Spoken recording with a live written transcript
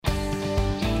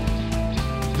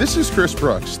This is Chris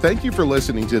Brooks. Thank you for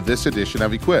listening to this edition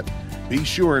of Equip. Be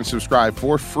sure and subscribe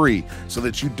for free so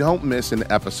that you don't miss an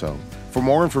episode. For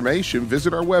more information,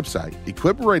 visit our website,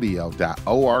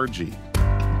 equipradio.org.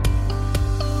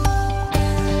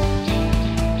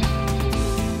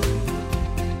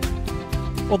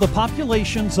 Well, the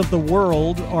populations of the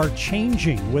world are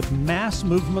changing with mass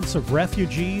movements of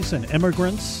refugees and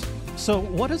immigrants. So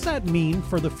what does that mean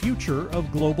for the future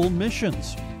of global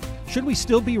missions? Should we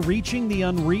still be reaching the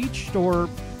unreached, or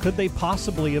could they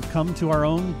possibly have come to our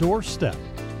own doorstep?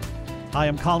 Hi,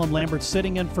 I'm Colin Lambert,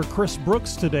 sitting in for Chris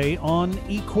Brooks today on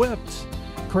Equipped.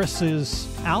 Chris is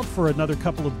out for another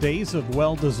couple of days of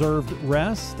well-deserved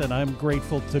rest, and I'm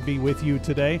grateful to be with you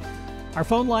today. Our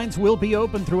phone lines will be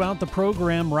open throughout the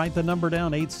program. Write the number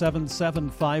down,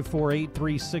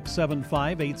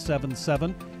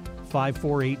 877-548-3675,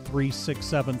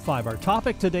 877-548-3675. Our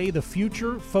topic today, the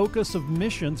future focus of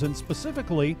missions, and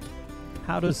specifically,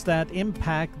 how does that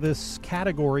impact this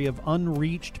category of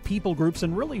unreached people groups,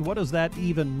 and really, what does that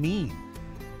even mean?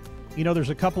 You know,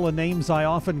 there's a couple of names I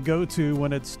often go to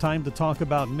when it's time to talk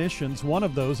about missions. One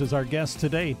of those is our guest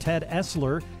today. Ted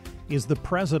Esler is the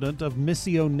president of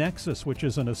Missio Nexus, which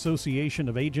is an association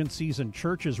of agencies and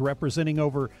churches representing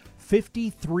over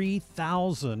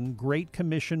 53,000 Great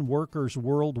Commission workers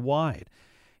worldwide.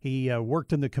 He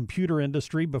worked in the computer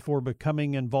industry before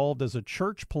becoming involved as a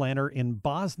church planner in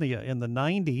Bosnia in the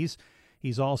 90s.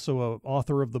 He's also an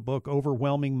author of the book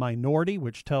Overwhelming Minority,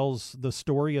 which tells the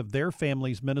story of their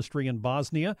family's ministry in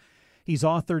Bosnia. He's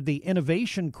authored The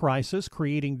Innovation Crisis,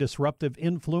 Creating Disruptive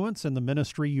Influence in the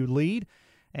Ministry You Lead.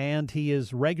 And he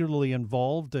is regularly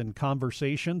involved in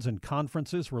conversations and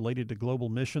conferences related to global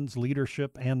missions,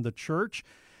 leadership, and the church.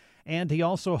 And he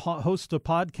also hosts a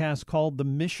podcast called The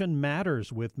Mission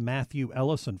Matters with Matthew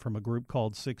Ellison from a group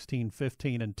called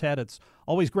 1615. And Ted, it's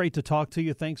always great to talk to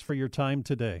you. Thanks for your time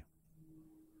today.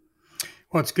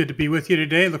 Well, it's good to be with you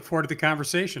today. Look forward to the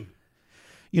conversation.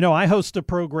 You know, I host a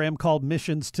program called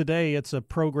Missions Today. It's a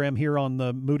program here on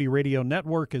the Moody Radio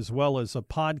Network as well as a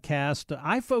podcast.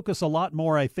 I focus a lot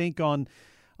more, I think, on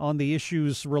the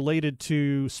issues related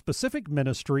to specific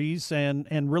ministries and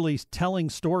really telling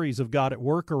stories of God at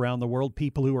work around the world,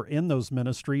 people who are in those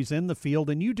ministries in the field.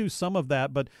 And you do some of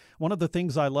that. But one of the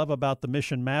things I love about the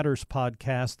Mission Matters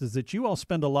podcast is that you all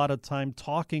spend a lot of time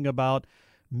talking about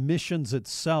missions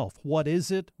itself. What is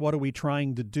it? What are we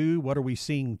trying to do? What are we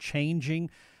seeing changing?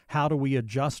 How do we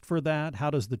adjust for that? How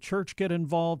does the church get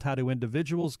involved? How do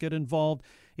individuals get involved?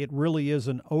 It really is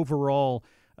an overall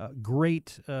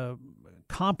great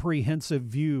comprehensive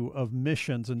view of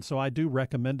missions. And so I do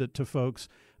recommend it to folks,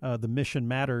 the Mission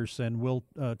Matters, and we'll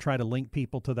try to link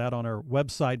people to that on our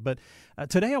website. But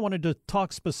today I wanted to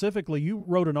talk specifically, you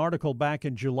wrote an article back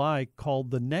in July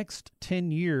called The Next 10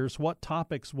 Years, What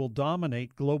Topics Will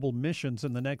Dominate Global Missions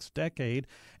in the Next Decade.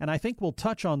 And I think we'll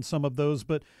touch on some of those,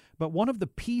 but one of the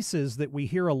pieces that we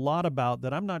hear a lot about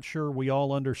that I'm not sure we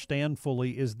all understand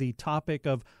fully is the topic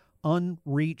of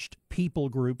unreached people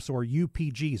groups, or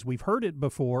UPGs. We've heard it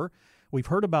before. We've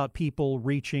heard about people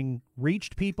reaching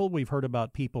reached people. We've heard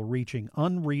about people reaching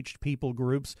unreached people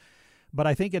groups. But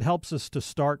I think it helps us to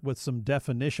start with some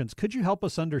definitions. Could you help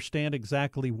us understand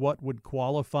exactly what would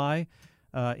qualify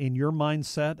in your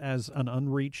mindset as an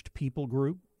unreached people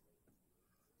group?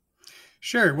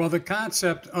 Sure. Well, the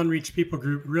concept unreached people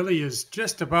group really is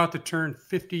just about to turn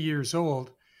 50 years old.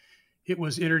 It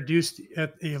was introduced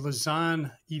at a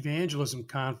Lausanne Evangelism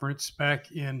Conference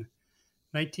back in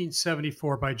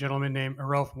 1974 by a gentleman named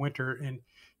Ralph Winter. And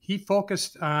he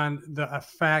focused on the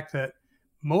fact that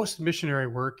most missionary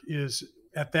work is,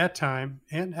 at that time,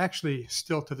 and actually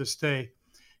still to this day,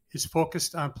 is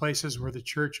focused on places where the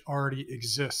church already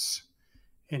exists.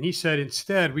 And he said,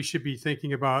 instead, we should be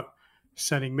thinking about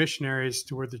sending missionaries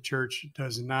to where the church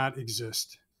does not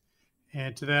exist.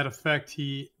 And to that effect,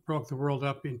 he broke the world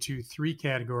up into three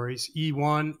categories,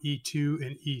 E1, E2,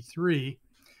 and E3.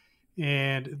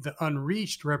 And the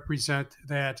unreached represent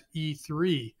that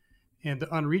E3. And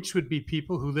the unreached would be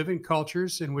people who live in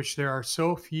cultures in which there are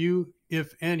so few,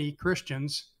 if any,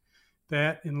 Christians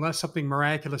that unless something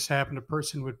miraculous happened, a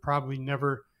person would probably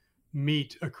never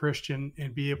meet a Christian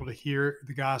and be able to hear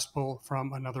the gospel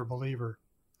from another believer.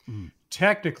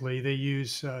 Technically, they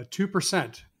use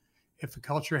 2%. If the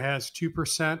culture has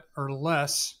 2% or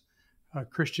less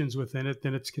Christians within it,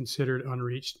 then it's considered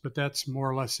unreached, but that's more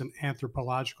or less an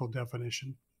anthropological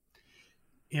definition.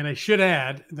 And I should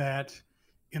add that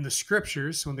in the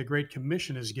scriptures, when the Great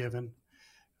Commission is given,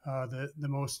 the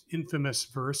most infamous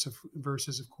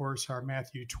verses, of course, are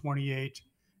Matthew 28,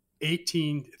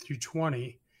 18 through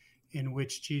 20. in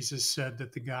which Jesus said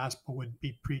that the gospel would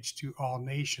be preached to all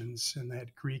nations. And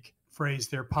that Greek phrase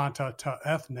there, panta ta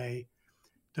ethne,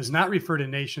 does not refer to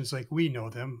nations like we know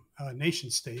them, nation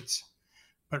states,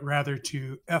 but rather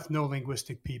to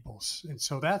ethno-linguistic peoples. And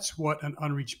so that's what an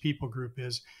unreached people group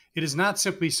is. It is not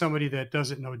simply somebody that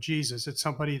doesn't know Jesus. It's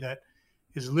somebody that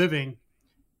is living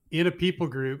in a people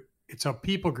group. It's a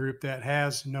people group that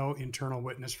has no internal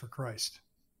witness for Christ.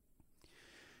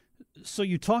 So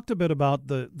you talked a bit about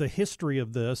the history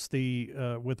of this,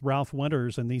 with Ralph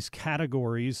Winters and these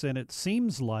categories, and it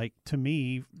seems like to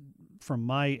me, from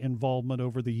my involvement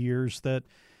over the years, that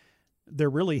there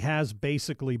really has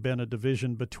basically been a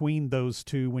division between those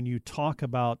two when you talk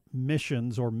about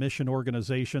missions or mission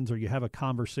organizations, or you have a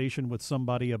conversation with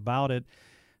somebody about it.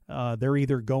 They're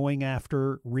either going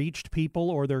after reached people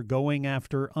or they're going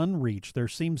after unreached. There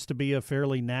seems to be a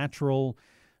fairly natural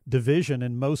division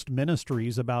in most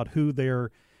ministries about who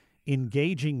they're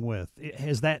engaging with.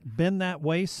 Has that been that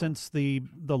way since the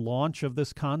launch of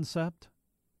this concept?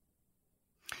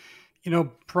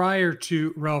 Prior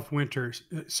to Ralph Winters,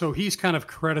 so he's kind of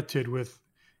credited with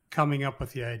coming up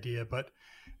with the idea, but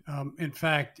in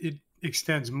fact, it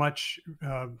extends a much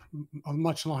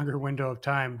longer window of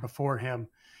time before him.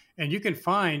 And you can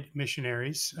find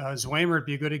missionaries. Zwemer would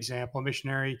be a good example, a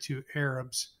missionary to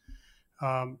Arabs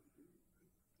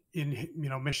in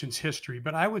missions history.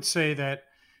 But I would say that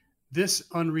this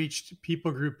unreached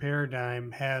people group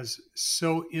paradigm has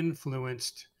so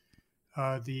influenced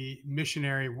the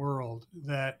missionary world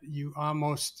that you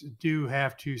almost do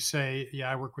have to say,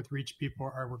 yeah, I work with reached people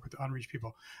or I work with unreached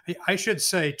people. I should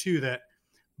say, too, that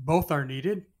both are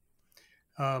needed.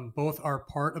 Both are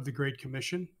part of the Great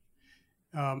Commission.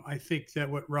 I think that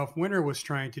what Ralph Winter was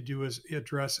trying to do is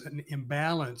address an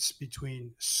imbalance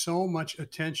between so much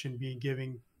attention being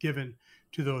given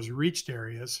to those reached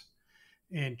areas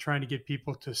and trying to get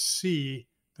people to see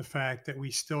the fact that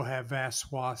we still have vast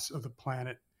swaths of the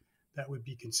planet that would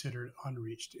be considered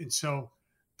unreached. And so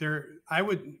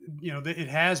it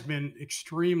has been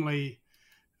extremely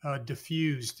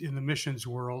diffused in the missions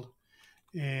world.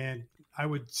 And I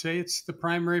would say it's the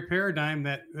primary paradigm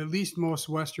that at least most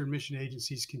Western mission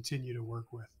agencies continue to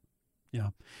work with.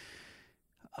 Yeah.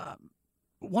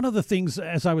 One of the things,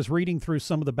 as I was reading through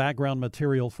some of the background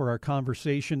material for our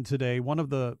conversation today, one of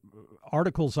the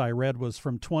articles I read was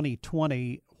from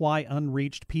 2020, Why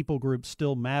Unreached People Groups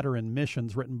Still Matter in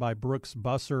Missions, written by Brooks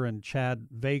Busser and Chad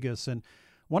Vegas. And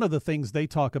one of the things they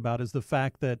talk about is the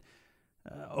fact that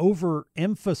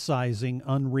overemphasizing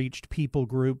unreached people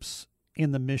groups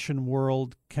in the mission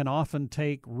world can often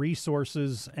take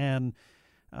resources and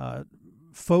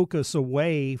focus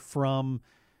away from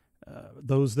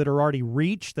those that are already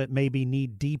reached that maybe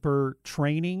need deeper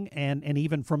training, and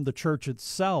even from the church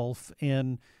itself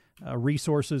in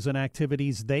resources and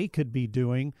activities they could be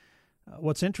doing.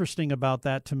 What's interesting about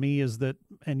that to me is that,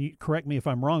 and you correct me if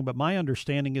I'm wrong, but my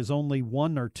understanding is only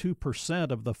 1 or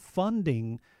 2% of the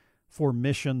funding for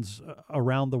missions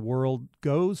around the world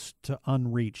goes to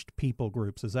unreached people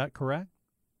groups. Is that correct?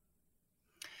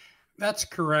 That's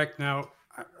correct. Now,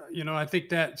 I think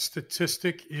that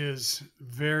statistic is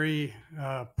very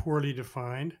poorly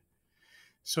defined.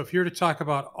 So if you're to talk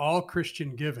about all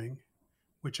Christian giving,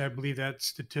 which I believe that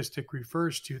statistic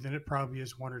refers to, then it probably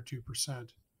is 1 or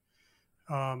 2%.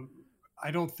 I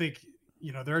don't think,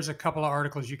 there's a couple of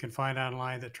articles you can find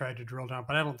online that tried to drill down,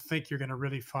 but I don't think you're going to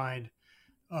really find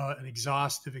an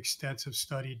exhaustive, extensive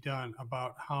study done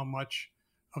about how much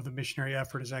of the missionary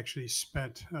effort is actually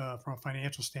spent from a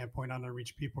financial standpoint on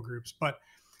unreached people groups. But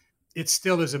it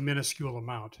still is a minuscule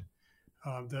amount.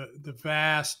 The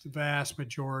vast, vast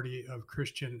majority of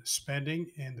Christian spending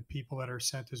and the people that are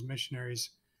sent as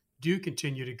missionaries do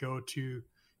continue to go to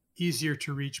easier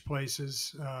to reach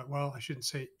places. Well, I shouldn't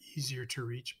say easier to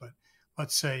reach, but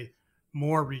let's say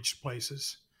more reached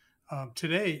places.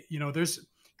 Today, there's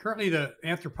currently the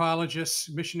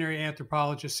missionary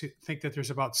anthropologists think that there's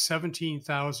about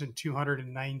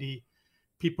 17,290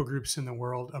 people groups in the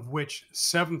world, of which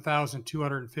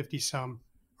 7,250 some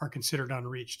are considered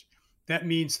unreached. That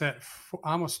means that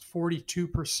almost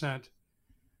 42%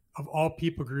 of all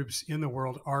people groups in the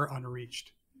world are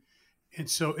unreached. And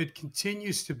so it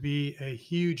continues to be a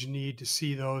huge need to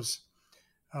see those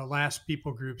last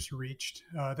people groups reached.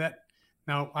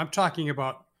 Now, I'm talking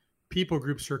about people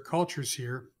groups or cultures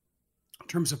here. In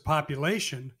terms of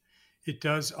population, it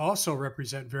does also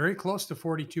represent very close to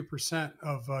 42%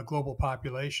 of global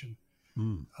population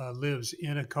lives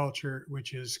in a culture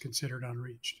which is considered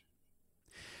unreached.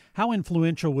 How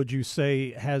influential would you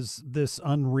say has this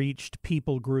unreached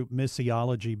people group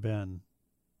missiology been?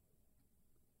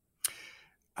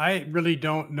 I really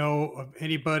don't know of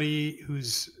anybody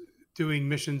who's doing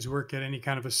missions work at any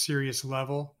kind of a serious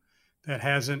level that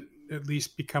hasn't at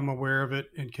least become aware of it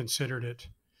and considered it.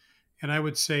 And I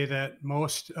would say that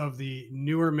most of the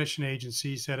newer mission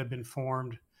agencies that have been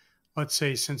formed, let's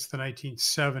say since the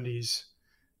 1970s,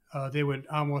 they would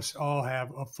almost all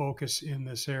have a focus in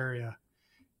this area.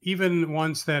 Even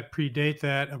ones that predate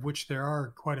that, of which there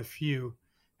are quite a few,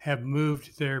 have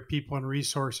moved their people and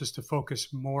resources to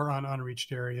focus more on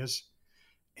unreached areas.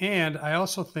 And I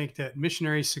also think that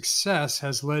missionary success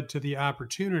has led to the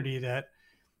opportunity that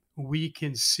we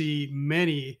can see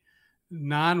many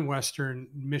non-Western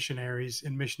missionaries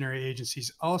and missionary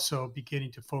agencies also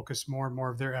beginning to focus more and more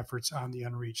of their efforts on the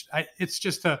unreached.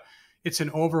 It's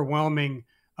an overwhelming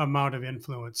amount of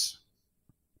influence.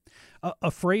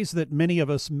 A phrase that many of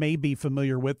us may be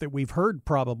familiar with that we've heard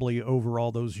probably over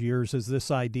all those years is this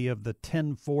idea of the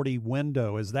 1040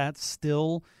 window. Is that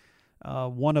still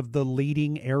one of the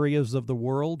leading areas of the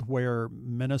world where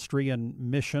ministry and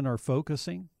mission are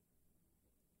focusing?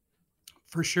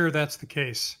 For sure, that's the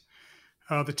case.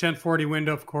 The 1040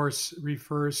 window, of course,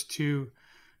 refers to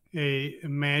a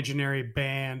imaginary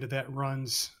band that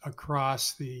runs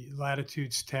across the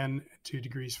latitudes 10 to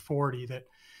degrees 40 that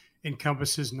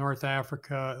encompasses North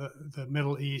Africa, the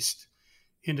Middle East,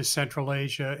 into Central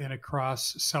Asia, and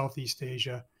across Southeast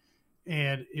Asia.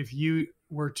 And if you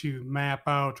were to map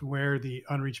out where the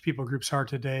unreached people groups are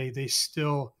today, they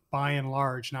still, by and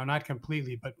large, now not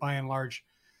completely, but by and large,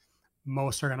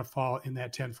 most are going to fall in that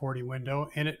 1040 window.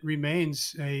 And it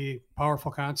remains a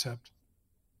powerful concept.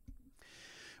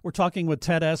 We're talking with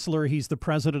Ted Esler. He's the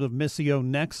president of Missio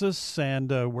Nexus, and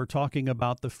we're talking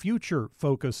about the future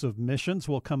focus of missions.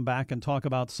 We'll come back and talk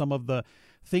about some of the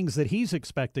things that he's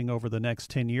expecting over the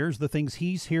next 10 years, the things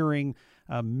he's hearing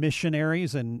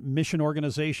missionaries and mission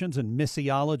organizations and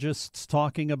missiologists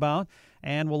talking about.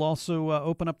 And we'll also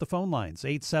open up the phone lines.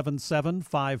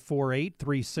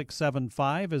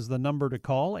 877-548-3675 is the number to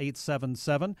call,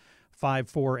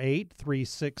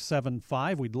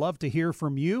 877-548-3675. We'd love to hear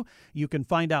from you. You can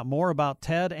find out more about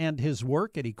Ted and his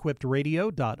work at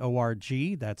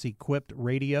equippedradio.org. That's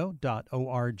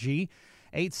equippedradio.org.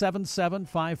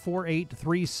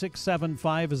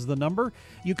 877-548-3675 is the number.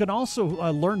 You can also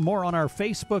learn more on our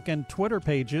Facebook and Twitter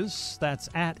pages. That's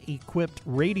at Equipped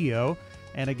Radio.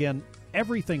 And again,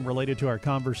 everything related to our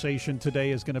conversation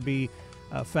today is going to be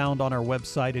found on our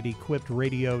website at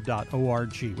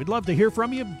equippedradio.org. We'd love to hear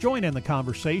from you. Join in the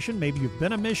conversation. Maybe you've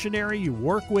been a missionary, you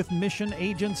work with mission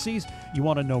agencies, you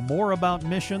want to know more about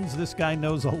missions. This guy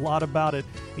knows a lot about it.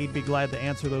 He'd be glad to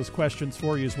answer those questions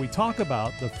for you as we talk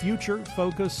about the future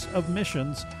focus of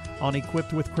missions on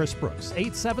Equipped with Chris Brooks.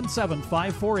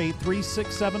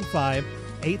 877-548-3675,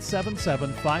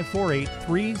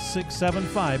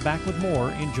 877-548-3675. Back with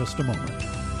more in just a moment.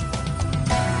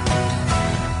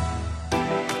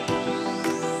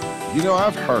 You know,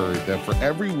 I've heard that for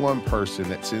every one person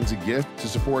that sends a gift to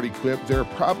support Equip, there are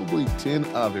probably 10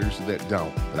 others that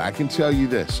don't. But I can tell you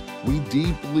this, we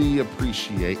deeply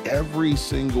appreciate every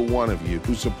single one of you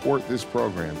who support this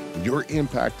program. Your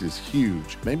impact is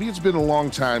huge. Maybe it's been a long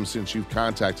time since you've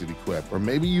contacted Equip, or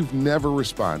maybe you've never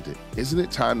responded. Isn't it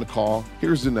time to call?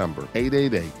 Here's the number,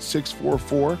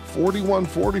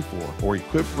 888-644-4144 or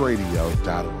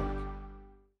equippradio.org.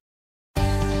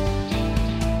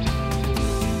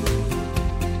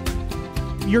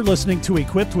 You're listening to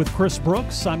Equipped with Chris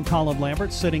Brooks. I'm Colin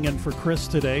Lambert, sitting in for Chris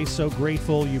today. So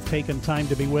grateful you've taken time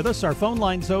to be with us. Our phone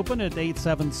line's open at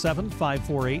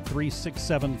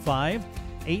 877-548-3675,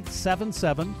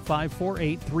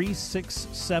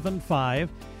 877-548-3675.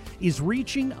 Is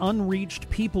reaching unreached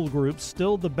people groups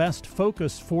still the best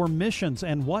focus for missions?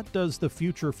 And what does the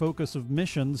future focus of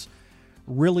missions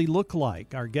really look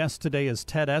like? Our guest today is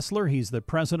Ted Esler. He's the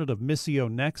president of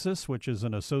Missio Nexus, which is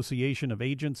an association of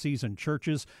agencies and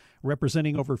churches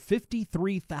representing over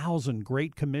 53,000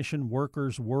 Great Commission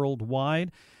workers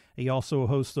worldwide. He also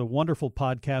hosts a wonderful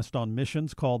podcast on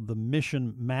missions called The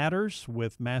Mission Matters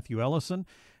with Matthew Ellison,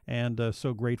 and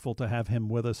so grateful to have him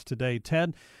with us today.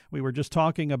 Ted, we were just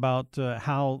talking about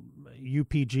how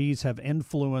UPGs have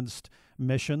influenced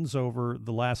missions over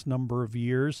the last number of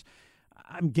years.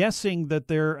 I'm guessing that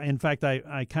in fact,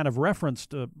 I kind of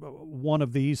referenced one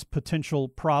of these potential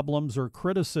problems or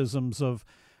criticisms of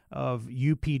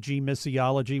UPG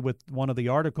missiology with one of the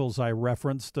articles I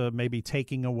referenced, maybe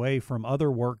taking away from other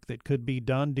work that could be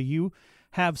done. Do you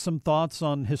have some thoughts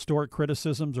on historic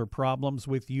criticisms or problems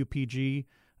with UPG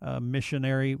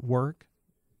missionary work?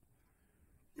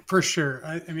 For sure.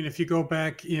 I mean, if you go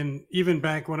back even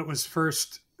back when it was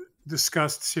first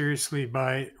discussed seriously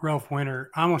by Ralph Winter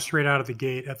almost right out of the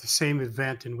gate at the same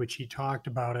event in which he talked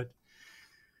about it.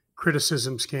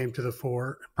 Criticisms came to the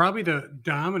fore. Probably the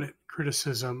dominant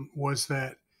criticism was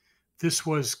that this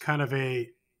was kind of a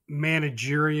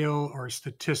managerial or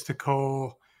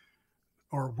statistical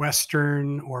or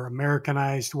Western or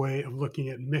Americanized way of looking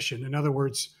at mission. In other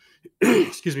words,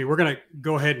 excuse me, we're going to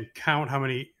go ahead and count how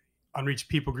many unreached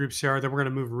people groups there are, then we're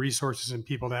going to move resources and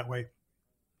people that way.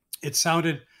 It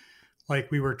sounded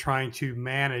like we were trying to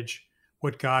manage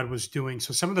what God was doing.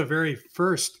 So some of the very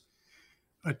first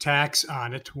attacks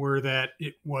on it were that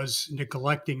it was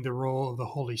neglecting the role of the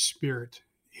Holy Spirit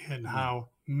and how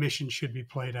mission should be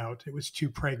played out. It was too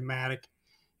pragmatic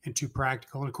and too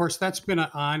practical. And of course, that's been an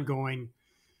ongoing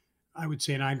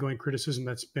criticism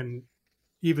that's been,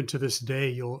 even to this day,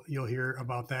 you'll hear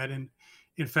about that. And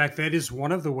in fact, that is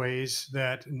one of the ways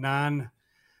that non-U.S.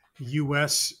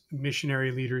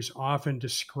 missionary leaders often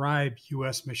describe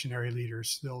U.S. missionary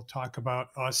leaders. They'll talk about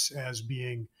us as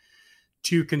being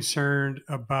too concerned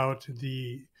about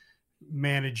the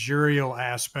managerial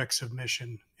aspects of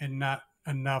mission and not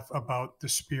enough about the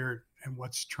spirit and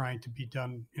what's trying to be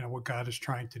done, what God is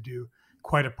trying to do,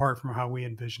 quite apart from how we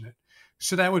envision it.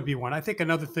 So that would be one. I think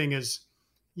another thing is,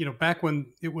 back when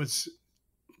it was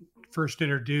first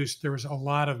introduced, there was a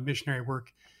lot of missionary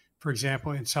work, for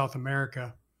example, in South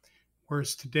America,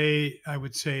 whereas today, I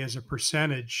would say as a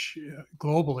percentage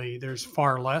globally, there's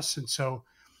far less. And so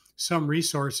some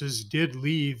resources did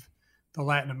leave the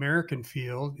Latin American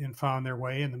field and found their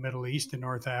way in the Middle East and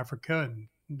North Africa and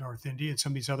North India and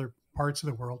some of these other parts of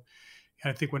the world.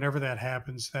 And I think whenever that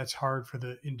happens, that's hard for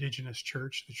the indigenous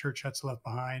church, the church that's left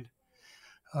behind.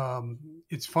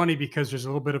 It's funny because there's a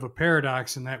little bit of a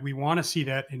paradox in that we want to see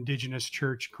that indigenous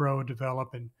church grow,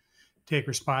 develop, and take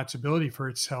responsibility for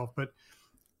itself. But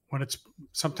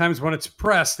sometimes when it's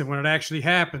pressed and when it actually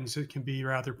happens, it can be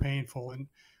rather painful. And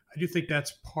I do think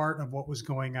that's part of what was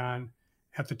going on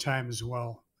at the time as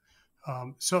well.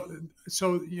 So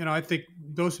I think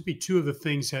those would be two of the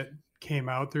things that came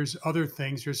out. There's other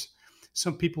things. There's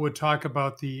some people would talk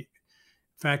about the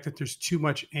fact that there's too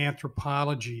much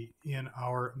anthropology in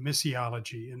our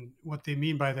missiology. And what they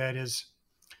mean by that is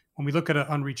when we look at an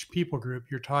unreached people group,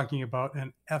 you're talking about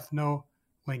an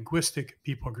ethno-linguistic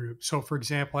people group. So for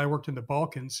example, I worked in the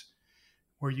Balkans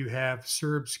where you have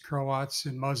Serbs, Croats,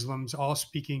 and Muslims all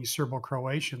speaking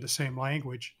Serbo-Croatian, the same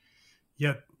language.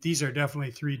 Yet these are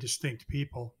definitely three distinct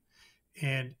people.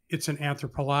 And it's an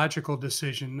anthropological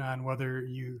decision on whether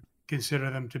you consider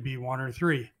them to be one or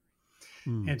three.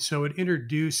 And so it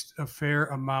introduced a fair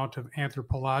amount of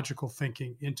anthropological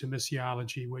thinking into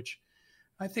missiology, which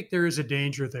I think there is a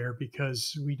danger there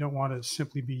because we don't want to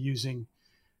simply be using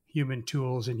human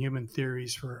tools and human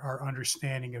theories for our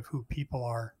understanding of who people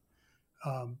are.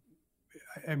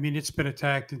 It's been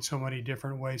attacked in so many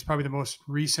different ways. Probably the most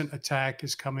recent attack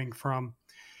is coming from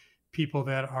people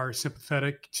that are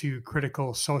sympathetic to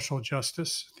critical social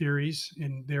justice theories,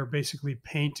 and they're basically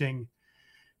painting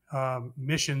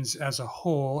missions as a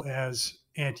whole as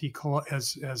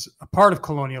as a part of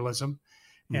colonialism,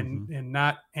 and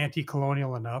not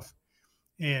anti-colonial enough.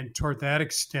 And toward that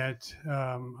extent,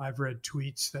 I've read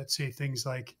tweets that say things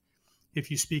like,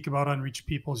 "If you speak about unreached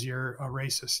peoples, you're a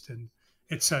racist," and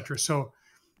etc. So,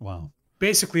 wow.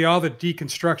 Basically, all the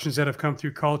deconstructions that have come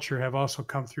through culture have also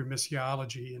come through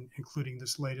missiology, and including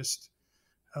this latest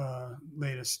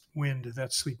wind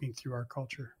that's sweeping through our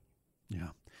culture.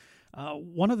 Yeah.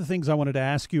 One of the things I wanted to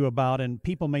ask you about, and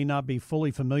people may not be fully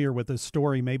familiar with this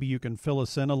story, maybe you can fill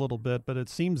us in a little bit, but it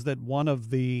seems that one of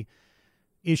the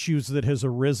issues that has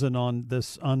arisen on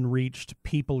this unreached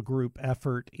people group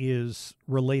effort is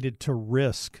related to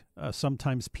risk.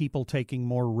 Sometimes people taking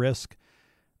more risk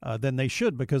than they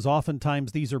should, because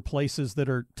oftentimes these are places that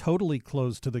are totally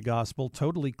closed to the gospel,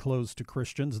 totally closed to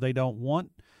Christians. They don't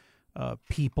want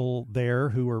people there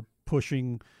who are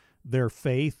pushing their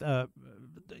faith.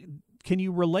 Can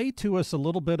you relate to us a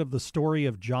little bit of the story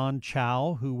of John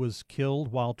Chow, who was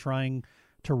killed while trying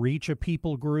to reach a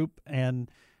people group, and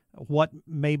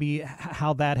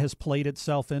how that has played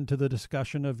itself into the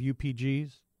discussion of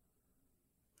UPGs?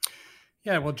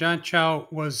 Yeah, well, John Chow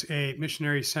was a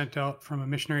missionary sent out from a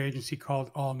missionary agency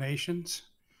called All Nations.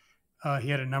 He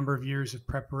had a number of years of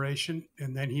preparation,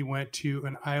 and then he went to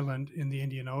an island in the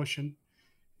Indian Ocean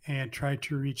and tried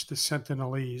to reach the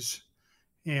Sentinelese.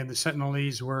 And the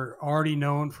Sentinelese were already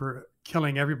known for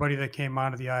killing everybody that came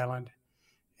onto the island.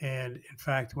 And in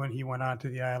fact, when he went onto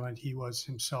the island, he was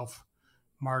himself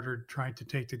martyred trying to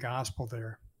take the gospel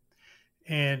there.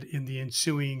 And in the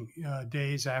ensuing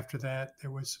days after that, there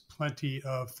was plenty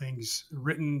of things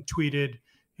written, tweeted,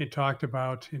 and talked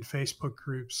about in Facebook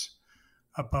groups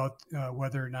about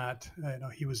whether or not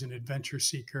he was an adventure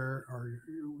seeker or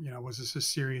was this a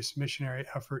serious missionary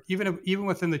effort. Even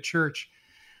within the church,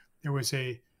 there was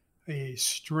a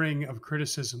string of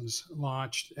criticisms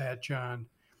launched at John.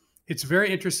 It's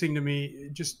very interesting to me,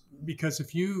 just because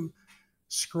if you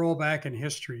scroll back in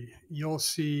history, you'll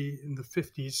see in the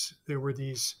 50s there were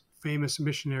these famous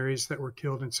missionaries that were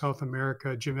killed in South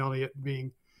America, Jim Elliot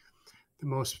being the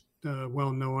most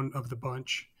well-known of the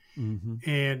bunch. Mm-hmm.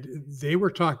 And they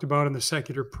were talked about in the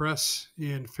secular press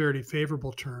in fairly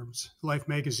favorable terms. Life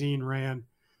magazine ran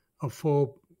a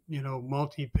full,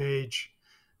 multi-page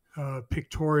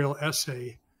pictorial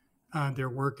essay on their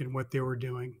work and what they were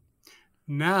doing.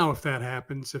 Now, if that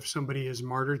happens, if somebody is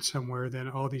martyred somewhere, then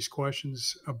all these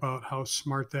questions about how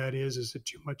smart that is it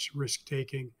too much risk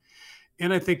taking?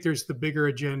 And I think there's the bigger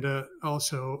agenda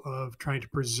also of trying to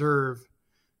preserve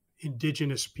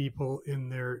indigenous people in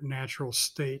their natural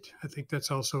state. I think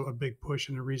that's also a big push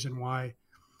and the reason why,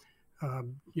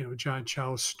 John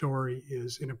Chau's story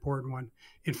is an important one.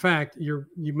 In fact, you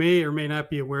may or may not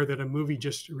be aware that a movie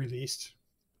just released.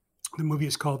 The movie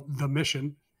is called The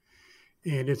Mission,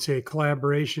 and it's a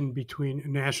collaboration between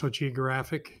National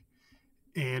Geographic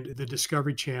and the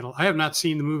Discovery Channel. I have not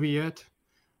seen the movie yet.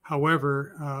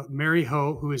 However, Mary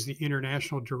Ho, who is the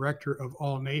international director of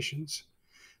All Nations,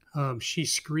 she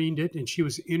screened it and she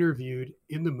was interviewed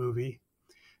in the movie.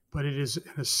 But it is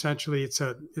essentially it's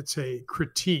a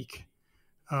critique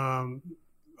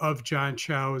of John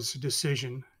Chau's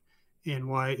decision and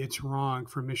why it's wrong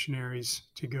for missionaries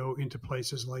to go into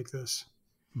places like this.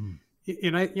 Hmm.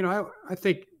 And I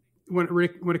think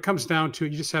when it comes down to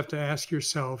it, you just have to ask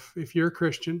yourself, if you're a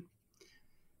Christian,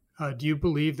 do you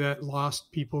believe that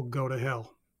lost people go to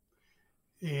hell?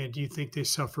 And do you think they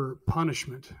suffer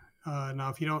punishment? Now,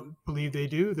 if you don't believe they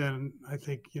do, then I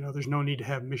think, there's no need to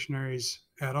have missionaries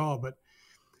at all. But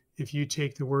if you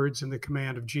take the words and the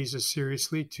command of Jesus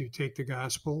seriously to take the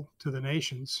gospel to the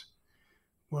nations,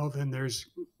 well, then there's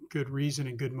good reason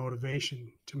and good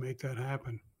motivation to make that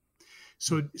happen.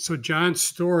 So John's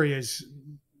story is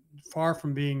far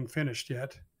from being finished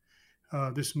yet.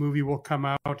 This movie will come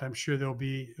out. I'm sure there'll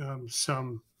be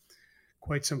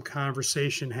quite some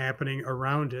conversation happening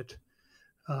around it.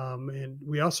 And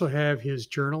we also have his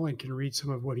journal and can read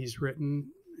some of what he's written,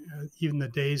 even the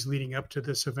days leading up to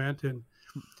this event. And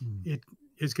it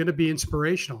is going to be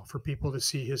inspirational for people to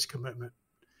see his commitment.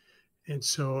 And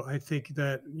so I think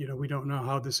that, we don't know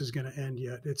how this is going to end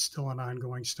yet. It's still an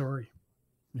ongoing story.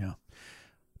 Yeah.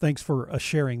 Thanks for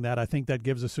sharing that. I think that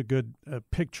gives us a good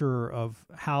picture of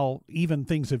how even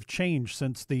things have changed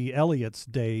since the Elliott's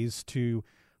days to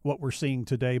what we're seeing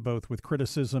today, both with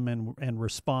criticism and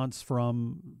response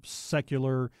from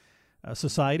secular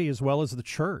society as well as the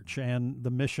church and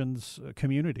the missions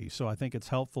community. So I think it's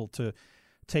helpful to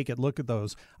take a look at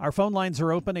those. Our phone lines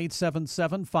are open,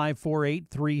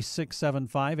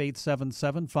 877-548-3675,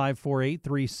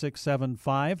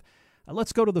 877-548-3675.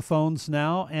 Let's go to the phones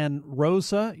now. And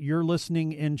Rosa, you're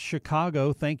listening in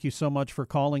Chicago. Thank you so much for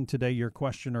calling today. Your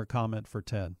question or comment for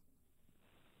Ted.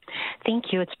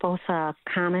 Thank you. It's both a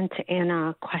comment and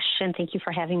a question. Thank you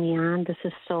for having me on. This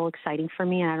is so exciting for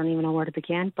me. I don't even know where to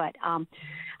begin. But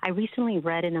I recently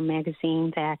read in a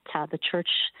magazine that the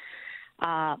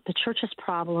church's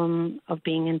problem of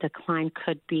being in decline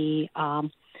could have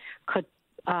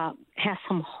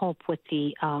some hope with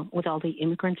all the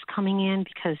immigrants coming in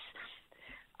because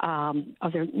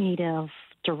of their need of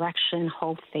direction,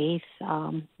 hope, faith,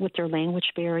 with their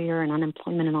language barrier and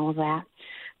unemployment and all of that.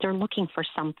 They're looking for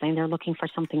something. They're looking for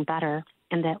something better,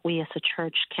 and that we as a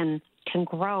church can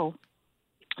grow.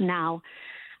 Now,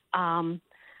 I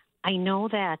know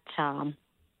that I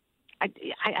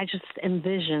just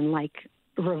envision like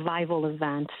revival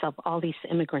events of all these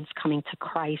immigrants coming to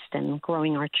Christ and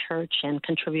growing our church and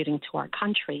contributing to our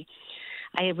country.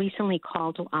 I recently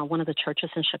called one of the churches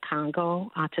in Chicago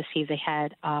to see if they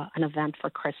had an event for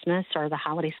Christmas or the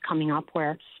holidays coming up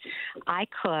where I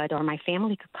could or my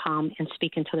family could come and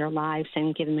speak into their lives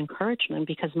and give them encouragement,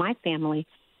 because my family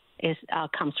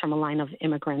comes from a line of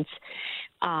immigrants,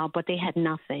 but they had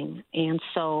nothing. And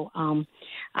so I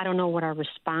don't know what our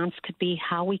response could be,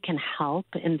 how we can help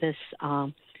in this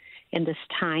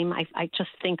time. I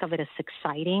just think of it as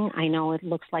exciting. I know it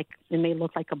may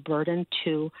look like a burden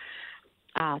to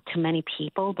many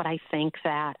people, but I think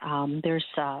that there's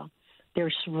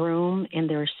room and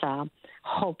there's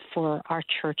hope for our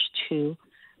church to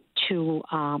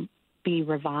be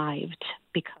revived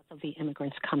because of the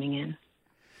immigrants coming in.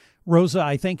 Rosa,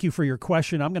 I thank you for your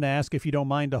question. I'm going to ask if you don't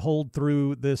mind to hold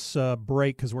through this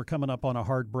break because we're coming up on a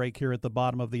hard break here at the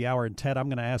bottom of the hour. And Ted, I'm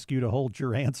going to ask you to hold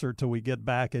your answer till we get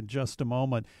back in just a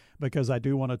moment because I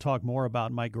do want to talk more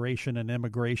about migration and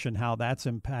immigration, how that's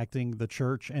impacting the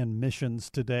church and missions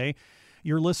today.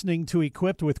 You're listening to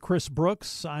Equipped with Chris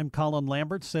Brooks. I'm Colin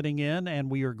Lambert sitting in, and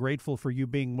we are grateful for you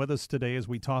being with us today as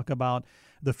we talk about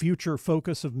the future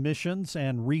focus of missions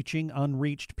and reaching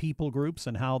unreached people groups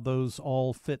and how those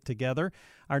all fit together.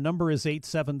 Our number is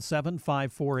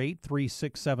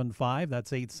 877-548-3675.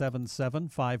 That's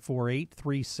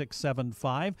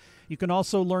 877-548-3675. You can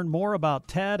also learn more about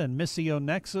TED and Missio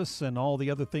Nexus and all the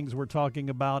other things we're talking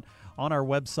about on our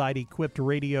website,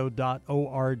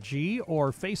 equippedradio.org,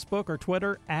 or Facebook or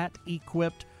Twitter at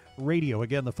Equipped Radio.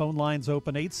 Again, the phone line's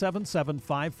open,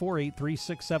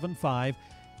 877-548-3675.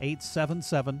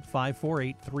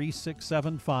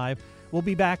 877-548-3675. We'll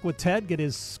be back with Ted, get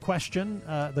his question,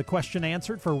 the question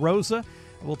answered for Rosa.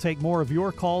 We'll take more of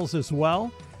your calls as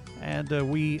well. And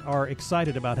we are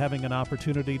excited about having an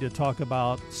opportunity to talk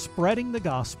about spreading the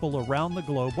gospel around the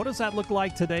globe. What does that look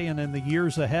like today and in the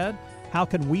years ahead? How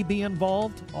can we be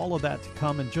involved? All of that to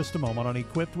come in just a moment on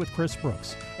Equipped with Chris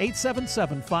Brooks.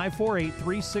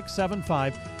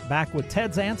 877-548-3675. Back with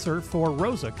Ted's answer for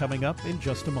Rosa coming up in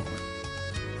just a moment.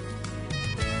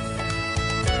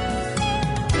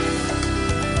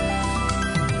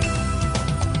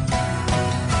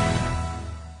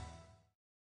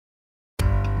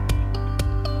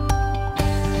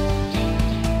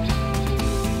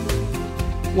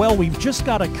 Well, we've just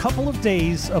got a couple of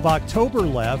days of October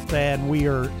left, and we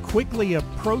are quickly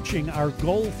approaching our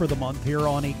goal for the month here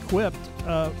on Equipped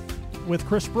with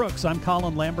Chris Brooks. I'm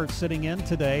Colin Lambert sitting in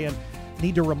today, and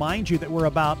need to remind you that we're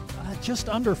about just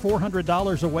under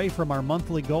 $400 away from our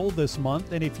monthly goal this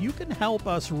month. And if you can help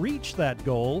us reach that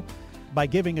goal by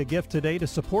giving a gift today to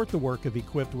support the work of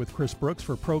Equipped with Chris Brooks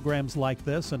for programs like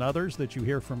this and others that you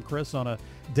hear from Chris on a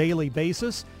daily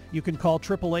basis, you can call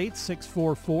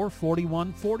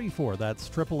 888-644-4144. That's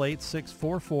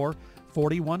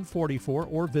 888-644-4144,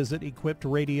 or visit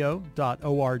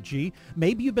equippedradio.org.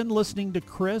 Maybe you've been listening to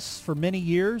Chris for many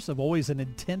years, have always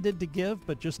intended to give,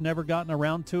 but just never gotten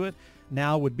around to it.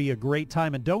 Now would be a great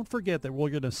time. And don't forget that we're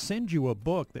going to send you a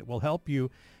book that will help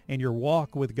you in your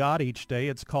walk with God each day.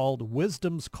 It's called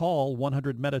Wisdom's Call,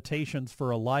 100 Meditations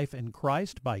for a Life in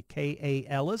Christ by K.A.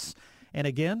 Ellis. And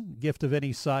again, gift of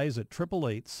any size at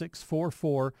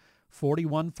 888-644-4144,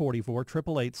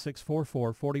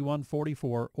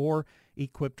 888-644-4144, or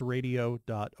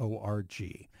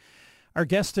equippedradio.org. Our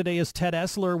guest today is Ted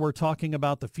Esler. We're talking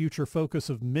about the future focus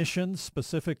of missions,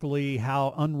 specifically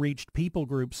how unreached people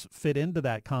groups fit into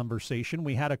that conversation.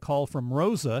 We had a call from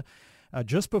Rosa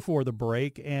just before the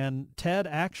break, and Ted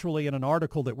actually, in an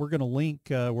article that we're going to link,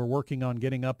 we're working on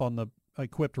getting up on the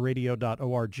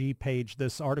equippedradio.org page,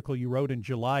 this article you wrote in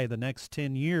July, The Next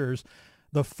 10 Years.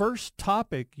 The first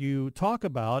topic you talk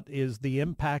about is the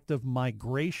impact of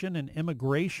migration and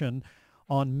immigration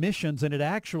on missions, and it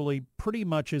actually pretty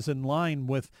much is in line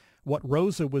with what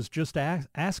Rosa was just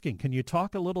asking. Can you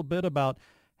talk a little bit about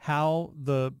how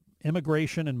the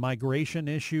immigration and migration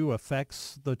issue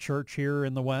affects the church here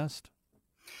in the West?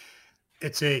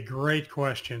 It's a great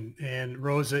question, and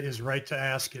Rosa is right to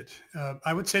ask it.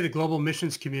 I would say the global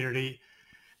missions community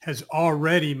has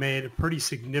already made a pretty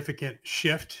significant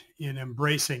shift in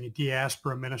embracing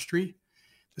diaspora ministry.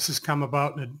 This has come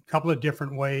about in a couple of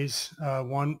different ways.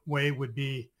 One way would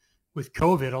be with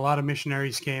COVID. A lot of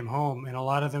missionaries came home, and a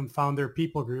lot of them found their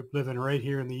people group living right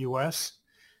here in the U.S.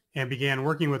 and began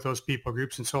working with those people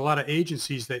groups. And so a lot of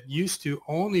agencies that used to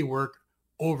only work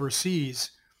overseas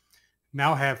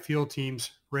now have field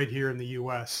teams right here in the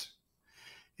U.S.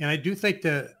 And I do think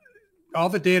that all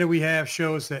the data we have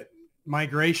shows that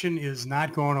migration is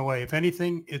not going away. If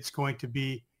anything, it's going to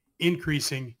be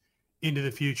increasing into the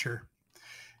future.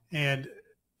 And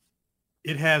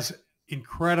it has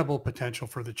incredible potential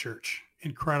for the church,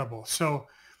 incredible. So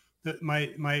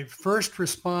my first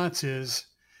response is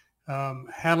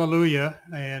hallelujah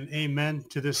and amen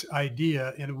to this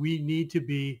idea. And we need to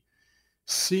be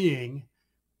seeing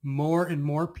more and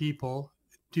more people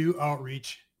do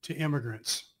outreach to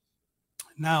immigrants.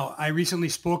 Now, I recently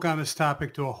spoke on this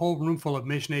topic to a whole room full of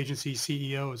mission agency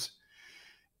CEOs,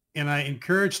 and I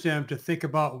encouraged them to think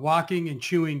about walking and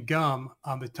chewing gum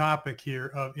on the topic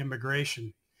here of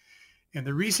immigration. And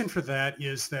the reason for that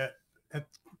is that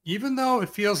even though it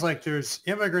feels like there's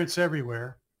immigrants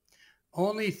everywhere,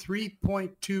 only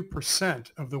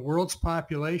 3.2% of the world's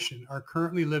population are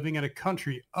currently living in a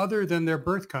country other than their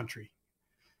birth country.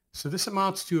 So this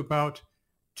amounts to about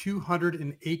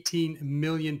 218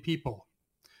 million people.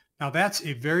 Now, that's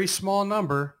a very small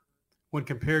number when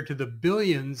compared to the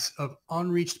billions of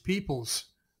unreached peoples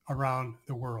around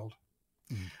the world.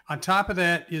 Mm-hmm. On top of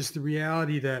that is the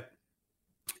reality that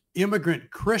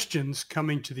immigrant Christians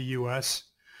coming to the U.S.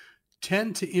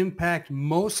 tend to impact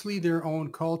mostly their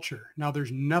own culture. Now,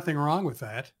 there's nothing wrong with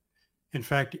that. In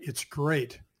fact, it's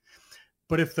great.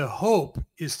 But if the hope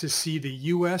is to see the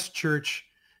U.S. church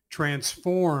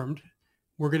transformed,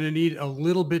 we're going to need a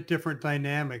little bit different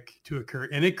dynamic to occur.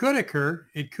 And it could occur.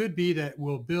 It could be that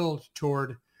we'll build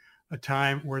toward a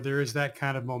time where there is that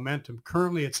kind of momentum.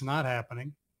 Currently, it's not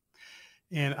happening.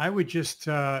 And I would just,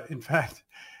 in fact,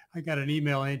 I got an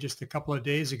email in just a couple of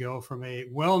days ago from a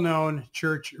well-known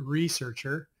church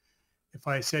researcher. If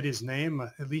I said his name,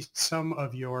 at least some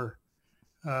of your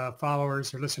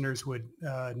followers or listeners would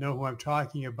know who I'm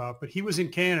talking about. But he was in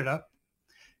Canada.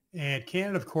 And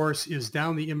Canada, of course, is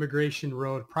down the immigration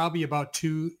road, probably about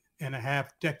 2.5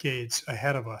 decades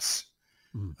ahead of us,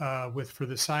 with, for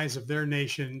the size of their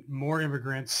nation, more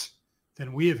immigrants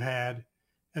than we have had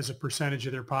as a percentage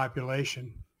of their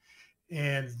population.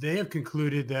 And they have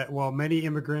concluded that while many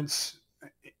immigrants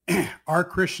are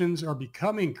Christians or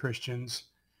becoming Christians,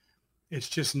 it's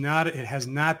just not, it has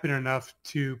not been enough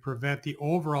to prevent the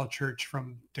overall church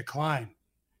from decline.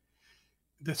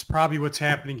 That's probably what's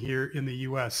happening here in the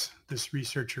U.S., this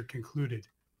researcher concluded.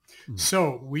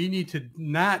 So we need to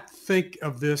not think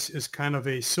of this as kind of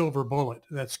a silver bullet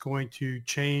that's going to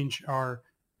change our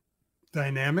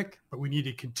dynamic, but we need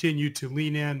to continue to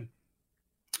lean in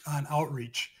on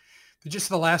outreach. Just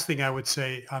the last thing I would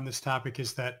say on this topic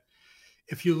is that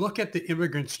if you look at the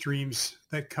immigrant streams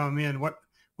that come in, what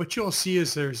you'll see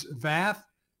is there's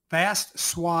vast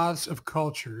swaths of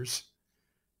cultures,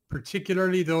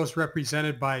 particularly those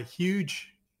represented by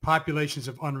huge populations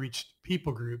of unreached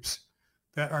people groups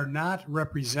that are not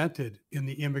represented in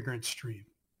the immigrant stream.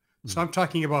 So I'm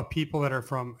talking about people that are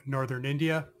from northern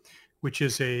India, which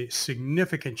is a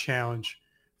significant challenge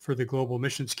for the global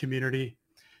missions community.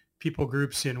 People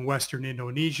groups in Western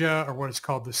Indonesia, or what is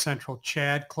called the Central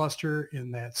Chad cluster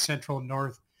in that central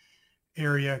north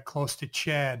area close to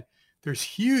Chad. There's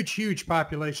huge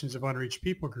populations of unreached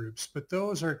people groups, but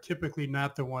those are typically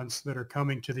not the ones that are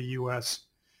coming to the U.S.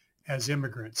 as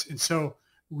immigrants. And so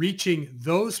reaching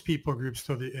those people groups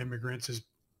to the immigrants is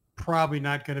probably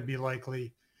not going to be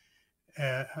likely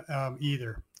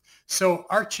either. So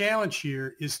our challenge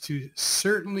here is to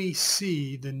certainly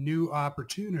see the new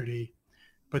opportunity,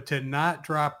 but to not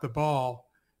drop the ball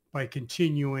by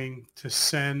continuing to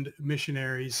send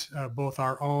missionaries, both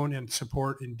our own and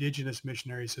support indigenous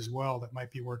missionaries as well that might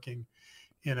be working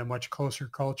in a much closer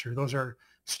culture. Those are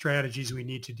strategies we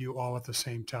need to do all at the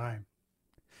same time.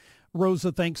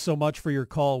 Rosa, thanks so much for your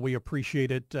call. We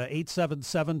appreciate it.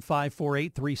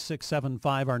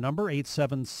 877-548-3675, our number,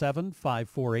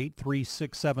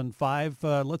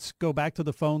 877-548-3675. Let's go back to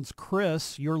the phones.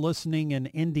 Chris, you're listening in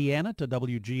Indiana to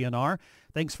WGNR.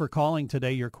 Thanks for calling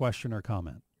today. Your question or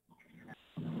comment?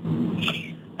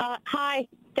 Hi,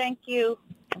 thank you.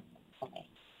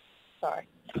 Sorry.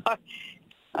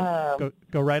 Go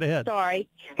right ahead. Sorry.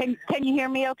 Can you hear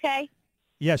me okay?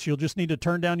 Yes, you'll just need to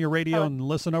turn down your radio and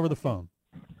listen over the phone.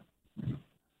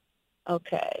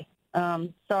 Okay.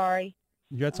 Sorry.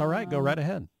 That's all right. Go right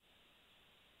ahead.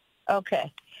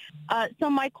 Okay. So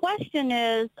my question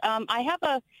is, I have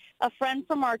a friend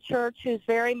from our church who's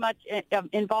very much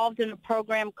involved in a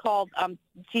program called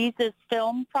Jesus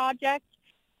Film Project,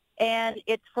 and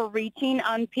it's for reaching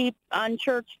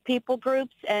unchurched people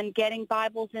groups and getting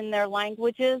Bibles in their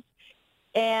languages.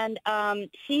 And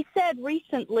she said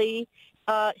recently,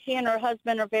 she and her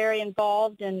husband are very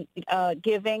involved in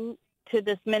giving to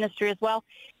this ministry as well.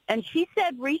 And she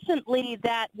said recently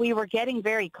that we were getting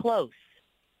very close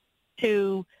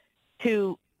to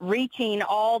reaching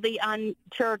all the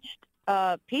unchurched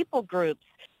people groups,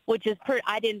 which is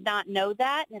I did not know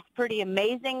that, and it's pretty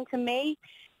amazing to me.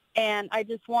 And I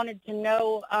just wanted to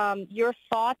know your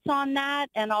thoughts on that,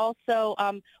 and also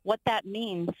what that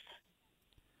means.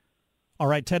 All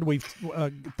right, Ted,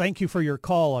 thank you for your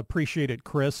call. I appreciate it,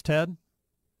 Chris. Ted?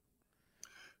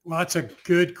 Well, that's a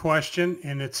good question,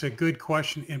 and it's a good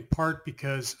question in part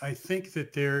because I think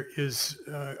that there is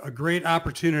a great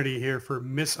opportunity here for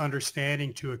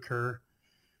misunderstanding to occur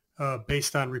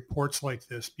based on reports like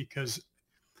this, because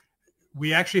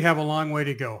we actually have a long way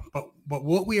to go. But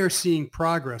what we are seeing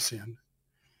progress in,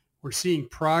 we're seeing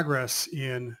progress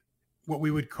in what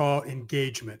we would call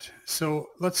engagement. So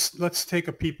let's take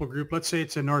a people group. Let's say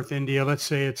it's in North India. Let's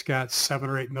say it's got 7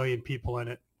 or 8 million people in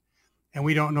it. And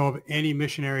we don't know of any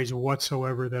missionaries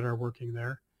whatsoever that are working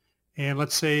there. And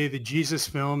let's say the Jesus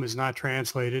film is not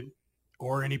translated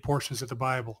or any portions of the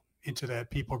Bible. into that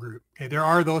people group. Okay, there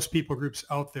are those people groups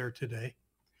out there today.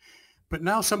 But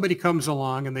now somebody comes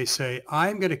along and they say,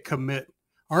 I'm going to commit,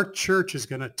 our church is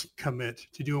going to commit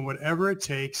to doing whatever it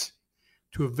takes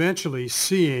to eventually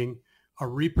seeing a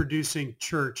reproducing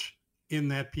church in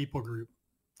that people group.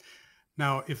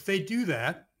 Now, if they do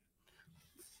that,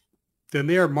 then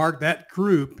they are marked, that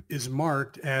group is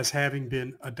marked as having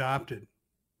been adopted.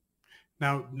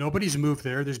 Now, nobody's moved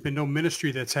there. There's been no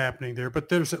ministry that's happening there, but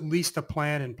there's at least a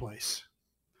plan in place.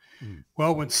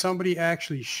 Well, when somebody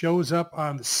actually shows up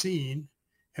on the scene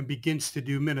and begins to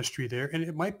do ministry there, and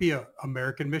it might be an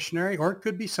American missionary, or it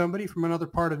could be somebody from another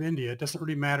part of India. It doesn't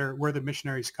really matter where the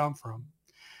missionaries come from.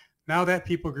 Now that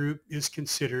people group is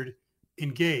considered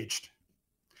engaged.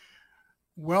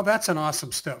 Well, that's an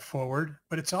awesome step forward,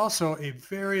 but it's also a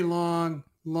very long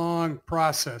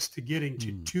process to getting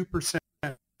to 2%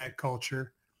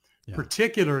 culture,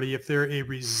 particularly if they're a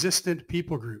resistant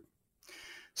people group.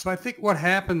 So I think what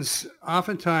happens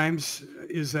oftentimes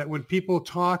is that when people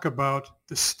talk about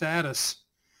the status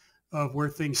of where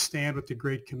things stand with the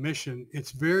Great Commission,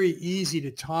 it's very easy to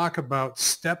talk about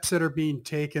steps that are being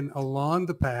taken along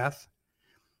the path,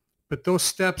 but those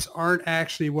steps aren't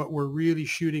actually what we're really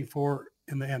shooting for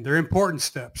in the end. They're important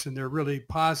steps and they're really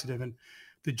positive. And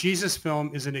the Jesus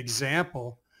Film is an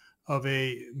example of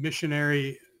a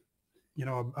missionary,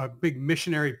 a big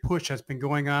missionary push that's been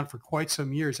going on for quite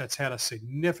some years that's had a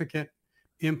significant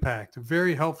impact, a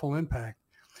very helpful impact.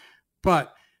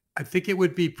 But I think it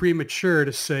would be premature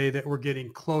to say that we're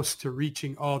getting close to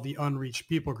reaching all the unreached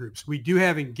people groups. We do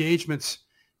have engagements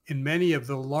in many of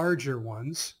the larger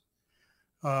ones,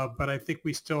 but I think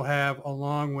we still have a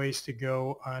long ways to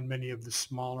go on many of the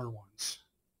smaller ones.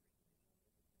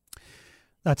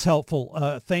 That's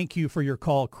helpful. Thank you for your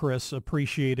call, Chris.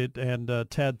 Appreciate it. And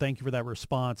Ted, thank you for that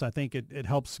response. I think it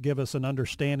helps give us an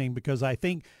understanding, because I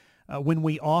think when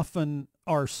we often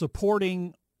are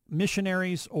supporting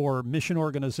missionaries or mission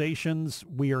organizations,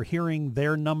 we are hearing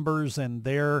their numbers and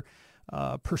their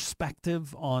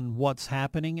perspective on what's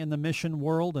happening in the mission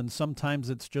world. And sometimes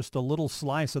it's just a little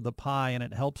slice of the pie, and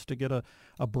it helps to get a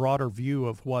broader view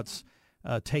of what's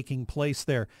taking place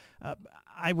there.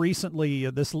 I recently,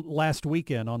 this last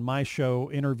weekend on my show,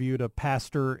 interviewed a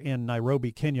pastor in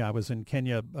Nairobi, Kenya. I was in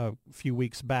Kenya a few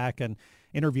weeks back and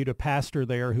interviewed a pastor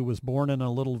there who was born in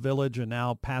a little village and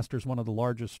now pastors one of the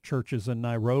largest churches in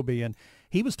Nairobi. And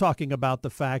he was talking about the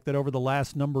fact that over the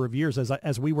last number of years,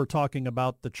 as we were talking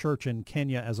about the church in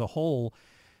Kenya as a whole,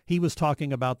 he was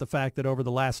talking about the fact that over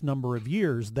the last number of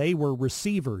years, they were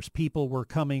receivers. People were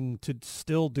coming to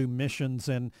still do missions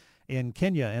in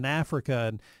Kenya and Africa,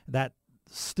 and that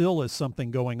still is something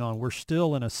going on. We're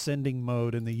still in ascending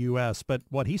mode in the U.S. But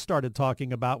what he started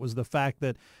talking about was the fact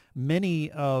that many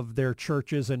of their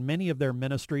churches and many of their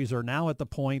ministries are now at the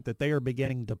point that they are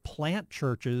beginning to plant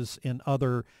churches in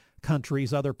other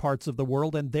countries, other parts of the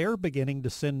world, and they're beginning to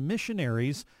send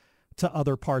missionaries to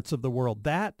other parts of the world.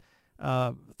 That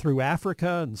through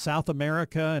Africa and South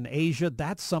America and Asia,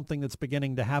 that's something that's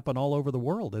beginning to happen all over the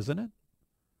world, isn't it?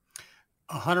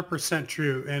 100%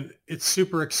 true. And it's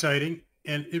super exciting.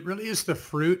 And it really is the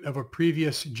fruit of a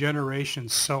previous generation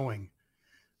sowing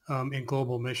in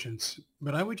global missions.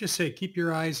 But I would just say keep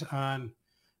your eyes on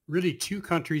really two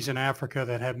countries in Africa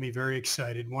that have me very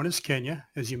excited. One is Kenya,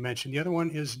 as you mentioned. The other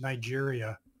one is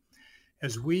Nigeria.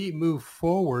 As we move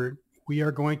forward, we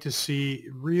are going to see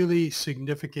really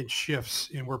significant shifts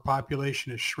in where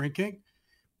population is shrinking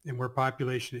and where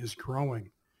population is growing.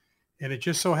 And it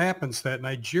just so happens that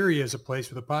Nigeria is a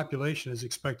place where the population is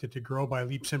expected to grow by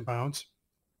leaps and bounds,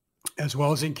 as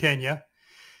well as in Kenya.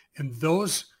 And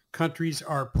those countries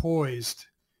are poised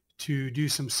to do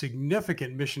some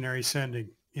significant missionary sending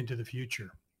into the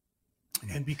future.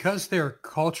 And because they're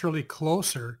culturally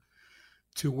closer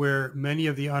to where many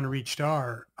of the unreached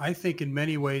are, I think in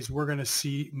many ways we're going to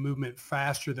see movement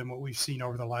faster than what we've seen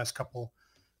over the last couple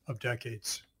of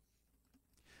decades.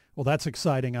 Well, that's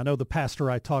exciting. I know the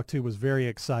pastor I talked to was very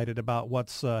excited about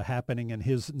what's happening in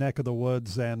his neck of the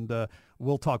woods, and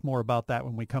we'll talk more about that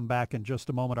when we come back in just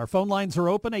a moment. Our phone lines are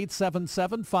open,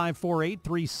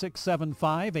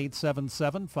 877-548-3675,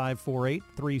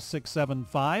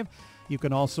 877-548-3675. You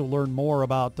can also learn more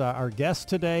about our guest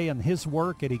today and his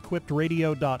work at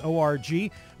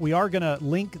equippedradio.org. We are going to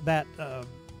link that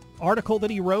article that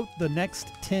he wrote, The Next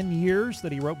 10 Years,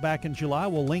 that he wrote back in July.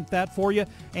 We'll link that for you.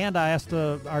 And I asked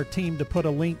our team to put a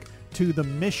link to the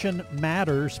Mission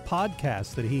Matters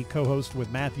podcast that he co-hosts with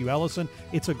Matthew Ellison.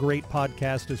 It's a great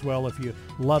podcast as well if you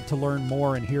love to learn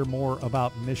more and hear more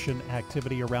about mission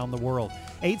activity around the world.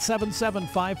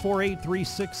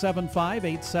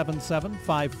 877-548-3675,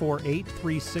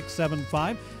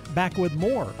 877-548-3675. Back with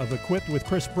more of Equipped with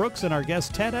Chris Brooks and our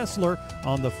guest Ted Esler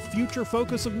on the future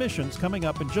focus of missions coming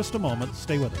up in just a moment.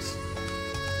 Stay with us.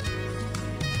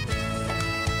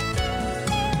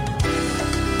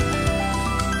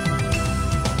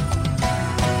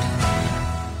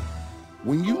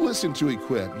 When you listen to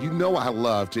Equip, you know I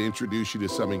love to introduce you to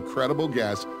some incredible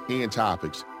guests and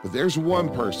topics. But there's one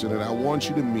person that I want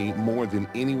you to meet more than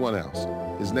anyone else.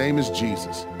 His name is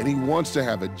Jesus, and he wants to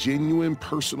have a genuine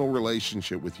personal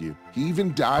relationship with you. He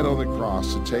even died on the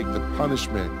cross to take the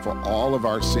punishment for all of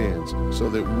our sins so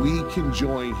that we can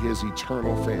join his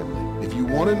eternal family. If you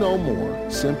want to know more,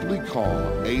 simply call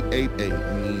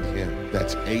 888-NEED-HIM.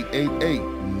 That's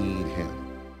 888-NEED-HIM.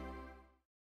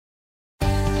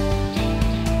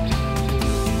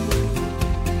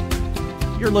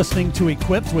 You're listening to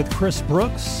Equipped with Chris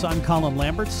Brooks. I'm Colin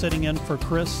Lambert, sitting in for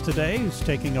Chris today, who's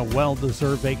taking a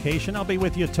well-deserved vacation. I'll be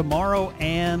with you tomorrow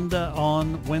and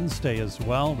on Wednesday as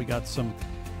well. We got some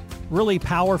really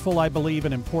powerful, I believe,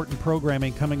 and important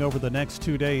programming coming over the next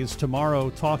 2 days.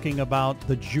 Tomorrow, talking about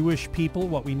the Jewish people,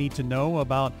 what we need to know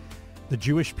about the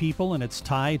Jewish people and its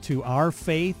tie to our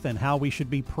faith and how we should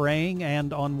be praying.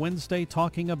 And on Wednesday,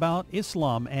 talking about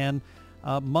Islam and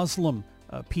Muslim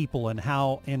people and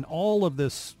how in all of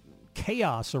this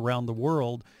chaos around the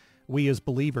world, we as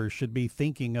believers should be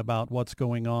thinking about what's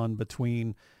going on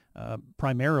between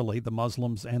primarily the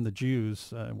Muslims and the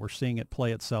Jews. We're seeing it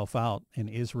play itself out in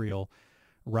Israel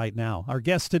right now. Our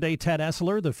guest today, Ted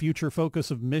Esler, the future focus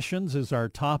of missions is our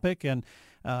topic. And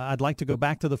I'd like to go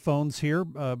back to the phones here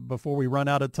before we run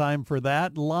out of time for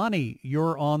that. Lonnie,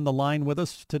 you're on the line with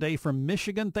us today from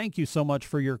Michigan. Thank you so much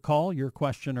for your call. Your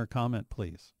question or comment,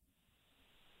 please.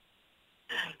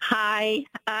 Hi,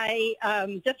 I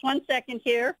just 1 second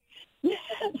here.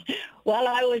 While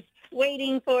I was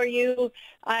waiting for you,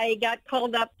 I got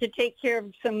called up to take care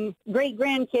of some great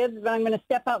grandkids, but I'm going to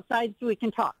step outside so we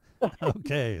can talk.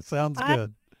 Okay, sounds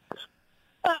good.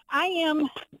 I'm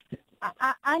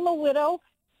a widow,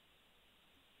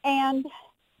 and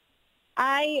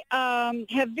I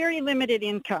have very limited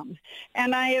income,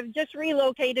 and I have just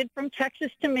relocated from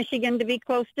Texas to Michigan to be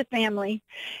close to family,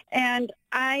 and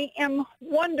I am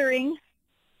wondering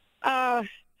if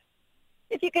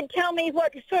you could tell me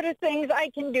what sort of things I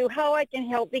can do, how I can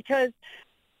help, because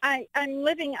I'm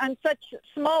living on such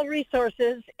small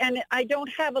resources, and I don't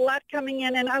have a lot coming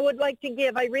in, and I would like to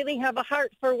give. I really have a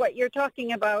heart for what you're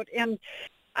talking about, and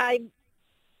other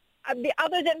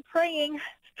than praying,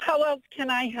 how else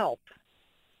can I help?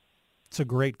 It's a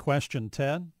great question,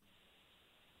 Ted.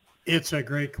 It's a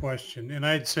great question. And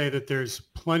I'd say that there's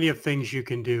plenty of things you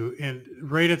can do. And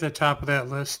right at the top of that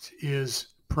list is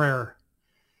prayer.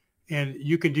 And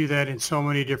you can do that in so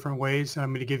many different ways. I'm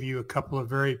going to give you a couple of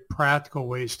very practical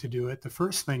ways to do it. The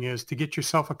first thing is to get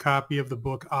yourself a copy of the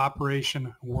book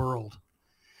Operation World.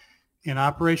 And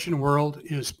Operation World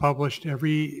is published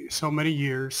every so many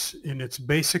years, and it's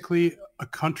basically a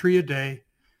country a day.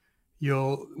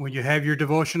 When you have your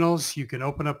devotionals, you can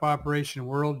open up Operation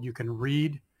World. You can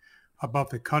read about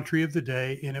the country of the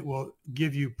day, and it will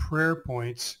give you prayer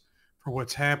points for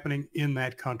what's happening in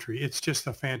that country. It's just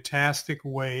a fantastic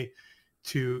way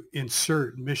to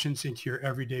insert missions into your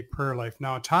everyday prayer life.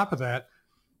 Now, on top of that,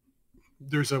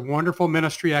 there's a wonderful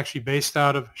ministry actually based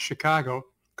out of Chicago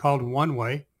called One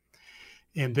Way,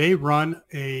 and they run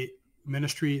a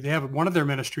ministry. They have one of their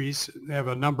ministries. They have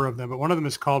a number of them, but one of them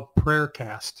is called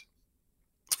Prayercast.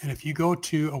 And if you go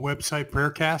to a website,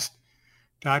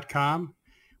 prayercast.com,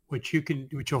 what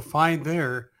you'll find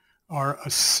there are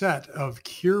a set of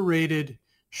curated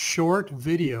short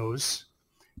videos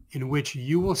in which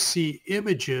you will see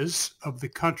images of the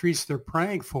countries they're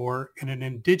praying for and an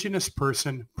indigenous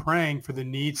person praying for the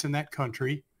needs in that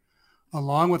country,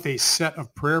 along with a set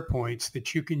of prayer points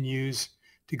that you can use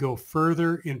to go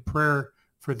further in prayer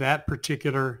for that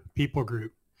particular people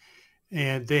group.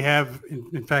 And they have,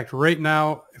 in fact, right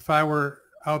now, if I were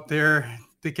out there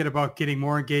thinking about getting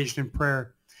more engaged in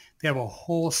prayer, they have a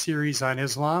whole series on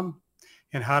Islam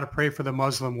and how to pray for the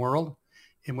Muslim world.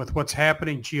 And with what's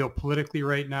happening geopolitically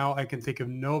right now, I can think of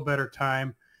no better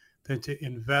time than to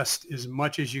invest as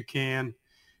much as you can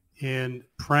in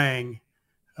praying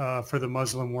for the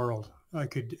Muslim world. I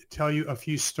could tell you a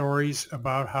few stories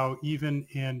about how even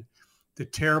in the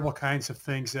terrible kinds of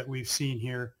things that we've seen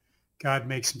here, God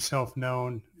makes himself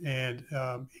known and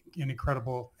in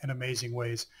incredible and amazing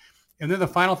ways. And then the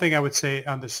final thing I would say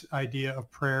on this idea of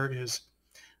prayer is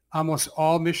almost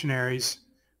all missionaries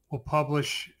will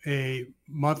publish a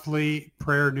monthly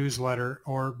prayer newsletter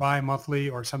or bi-monthly,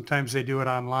 or sometimes they do it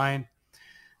online.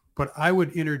 But I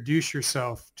would introduce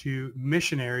yourself to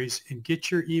missionaries and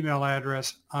get your email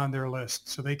address on their list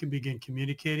so they can begin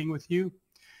communicating with you,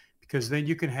 because then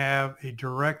you can have a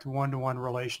direct one-to-one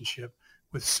relationship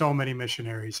with so many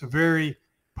missionaries. A very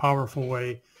powerful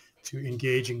way to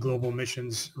engage in global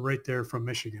missions right there from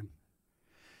Michigan.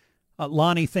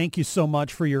 Lonnie, thank you so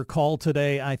much for your call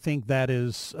today. I think that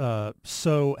is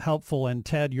so helpful. And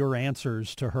Ted, your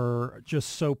answers to her, just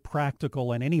so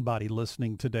practical. And anybody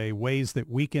listening today, ways that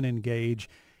we can engage,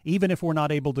 even if we're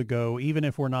not able to go, even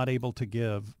if we're not able to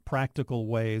give, practical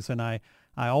ways. And I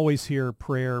always hear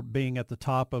prayer being at the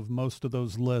top of most of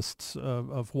those lists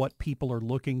of what people are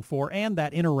looking for, and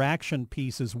that interaction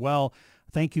piece as well.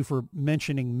 Thank you for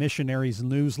mentioning missionaries'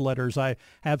 newsletters. I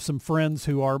have some friends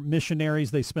who are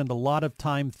missionaries. They spend a lot of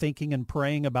time thinking and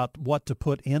praying about what to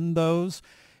put in those,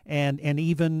 and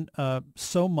even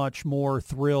so much more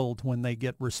thrilled when they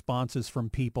get responses from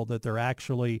people that they're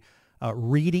actually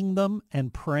reading them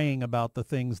and praying about the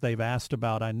things they've asked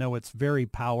about. I know it's very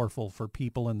powerful for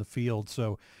people in the field,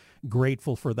 so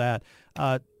grateful for that.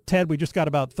 Ted, we just got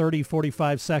about 30,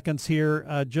 45 seconds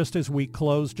here. Just as we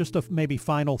close, just a maybe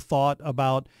final thought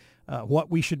about what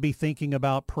we should be thinking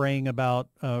about, praying about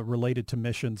related to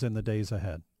missions in the days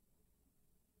ahead.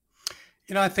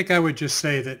 I think I would just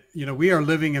say that, we are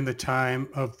living in the time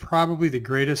of probably the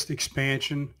greatest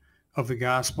expansion of the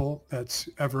gospel that's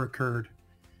ever occurred.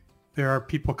 There are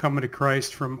people coming to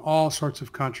Christ from all sorts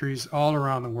of countries all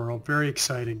around the world. Very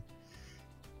exciting.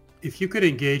 If you could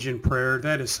engage in prayer,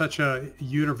 that is such a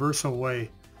universal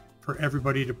way for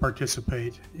everybody to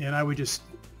participate. And I would just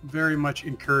very much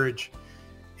encourage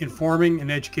informing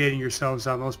and educating yourselves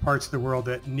on those parts of the world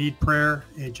that need prayer,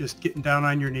 and just getting down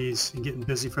on your knees and getting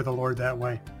busy for the Lord that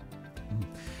way.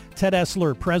 Ted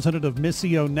Esler, president of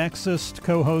Missio Nexus,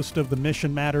 co-host of the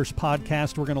Mission Matters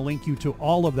podcast. We're going to link you to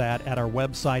all of that at our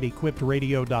website,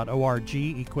 equippedradio.org,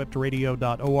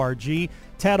 equippedradio.org.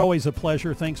 Ted, always a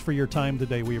pleasure. Thanks for your time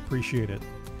today. We appreciate it.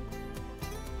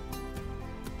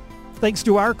 Thanks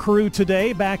to our crew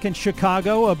today back in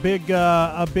Chicago. A big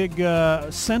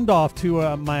send-off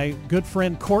to my good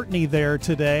friend Courtney there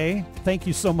today. Thank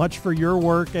you so much for your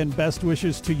work, and best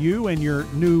wishes to you and your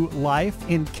new life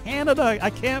in Canada. I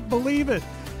can't believe it.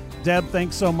 Deb,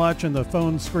 thanks so much, and the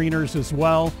phone screeners as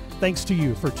well. Thanks to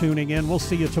you for tuning in. We'll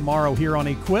see you tomorrow here on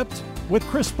Equipped with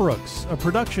Chris Brooks, a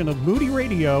production of Moody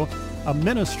Radio, a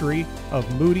ministry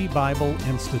of Moody Bible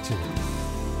Institute.